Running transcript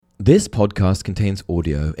This podcast contains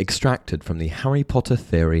audio extracted from the Harry Potter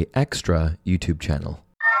Theory Extra YouTube channel.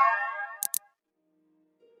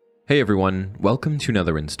 Hey everyone, welcome to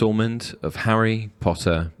another installment of Harry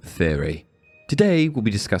Potter Theory. Today we'll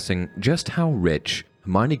be discussing just how rich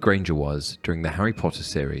Hermione Granger was during the Harry Potter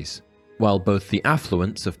series. While both the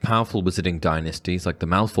affluence of powerful wizarding dynasties like the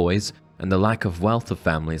Malfoys and the lack of wealth of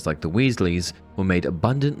families like the Weasleys were made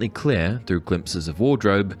abundantly clear through glimpses of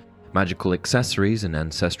wardrobe, magical accessories and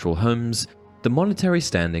ancestral homes, the monetary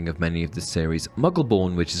standing of many of the series'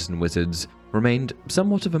 muggle-born witches and wizards remained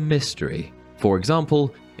somewhat of a mystery. For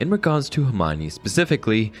example, in regards to Hermione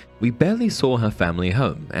specifically, we barely saw her family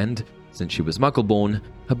home, and since she was muggle-born,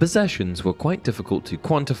 her possessions were quite difficult to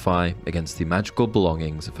quantify against the magical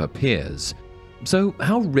belongings of her peers. So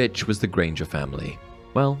how rich was the Granger family?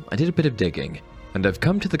 Well, I did a bit of digging, and I've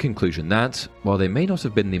come to the conclusion that, while they may not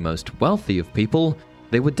have been the most wealthy of people,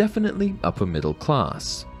 they were definitely upper middle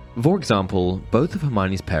class. For example, both of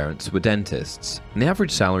Hermione's parents were dentists, and the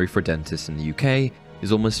average salary for a dentist in the UK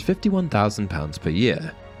is almost £51,000 per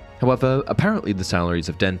year. However, apparently the salaries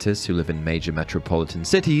of dentists who live in major metropolitan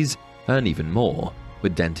cities earn even more,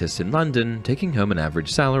 with dentists in London taking home an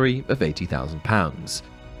average salary of £80,000.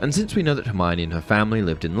 And since we know that Hermione and her family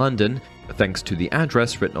lived in London, thanks to the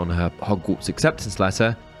address written on her Hogwarts acceptance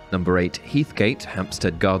letter, number 8 Heathgate,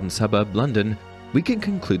 Hampstead Garden Suburb, London, we can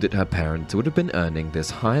conclude that her parents would have been earning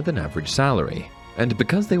this higher than average salary. And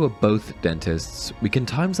because they were both dentists, we can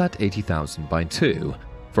times that 80,000 by 2,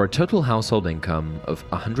 for a total household income of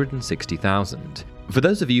 160,000. For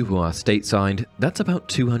those of you who are stateside, that's about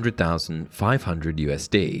 200,500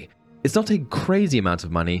 USD. It's not a crazy amount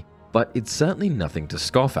of money, but it's certainly nothing to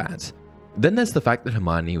scoff at. Then there's the fact that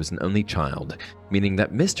Hermione was an only child, meaning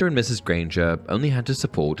that Mr. and Mrs. Granger only had to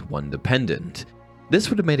support one dependent. This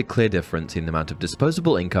would have made a clear difference in the amount of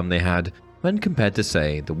disposable income they had when compared to,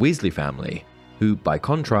 say, the Weasley family, who, by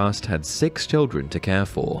contrast, had 6 children to care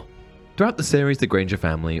for. Throughout the series, the Granger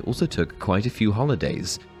family also took quite a few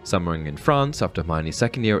holidays, summering in France after Hermione's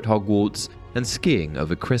second year at Hogwarts, and skiing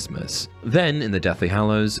over Christmas. Then, in the Deathly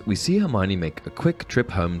Hallows, we see Hermione make a quick trip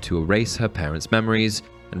home to erase her parents' memories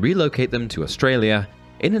and relocate them to Australia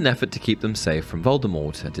in an effort to keep them safe from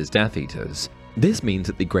Voldemort and his Death Eaters. This means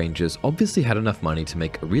that the Grangers obviously had enough money to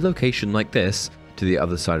make a relocation like this to the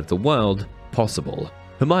other side of the world possible.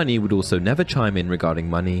 Hermione would also never chime in regarding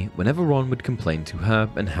money whenever Ron would complain to her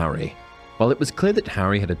and Harry. While it was clear that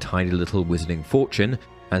Harry had a tiny little wizarding fortune,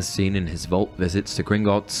 as seen in his vault visits to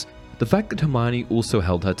Gringotts, the fact that Hermione also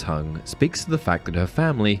held her tongue speaks to the fact that her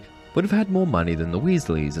family would have had more money than the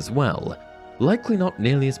Weasleys as well. Likely not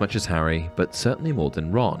nearly as much as Harry, but certainly more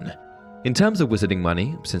than Ron. In terms of wizarding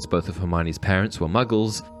money, since both of Hermione's parents were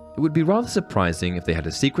muggles, it would be rather surprising if they had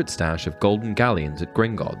a secret stash of golden galleons at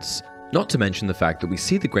Gringotts. Not to mention the fact that we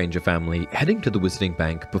see the Granger family heading to the Wizarding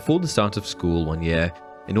Bank before the start of school one year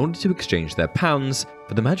in order to exchange their pounds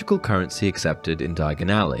for the magical currency accepted in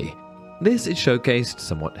Diagon Alley. This is showcased,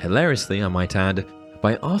 somewhat hilariously I might add,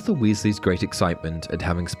 by Arthur Weasley's great excitement at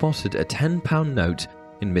having spotted a £10 note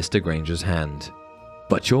in Mr. Granger's hand.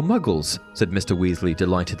 "But you're muggles," said Mr. Weasley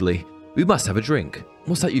delightedly. "We must have a drink.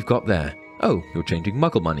 What's that you've got there? Oh, you're changing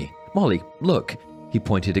muggle money. Molly, look." He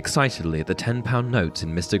pointed excitedly at the £10 notes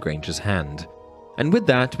in Mr. Granger's hand. And with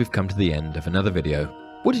that, we've come to the end of another video.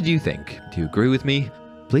 What did you think? Do you agree with me?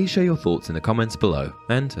 Please share your thoughts in the comments below.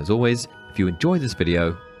 And as always, if you enjoyed this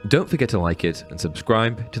video, don't forget to like it and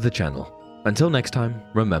subscribe to the channel. Until next time,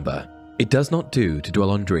 remember, it does not do to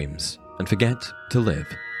dwell on dreams and forget to live.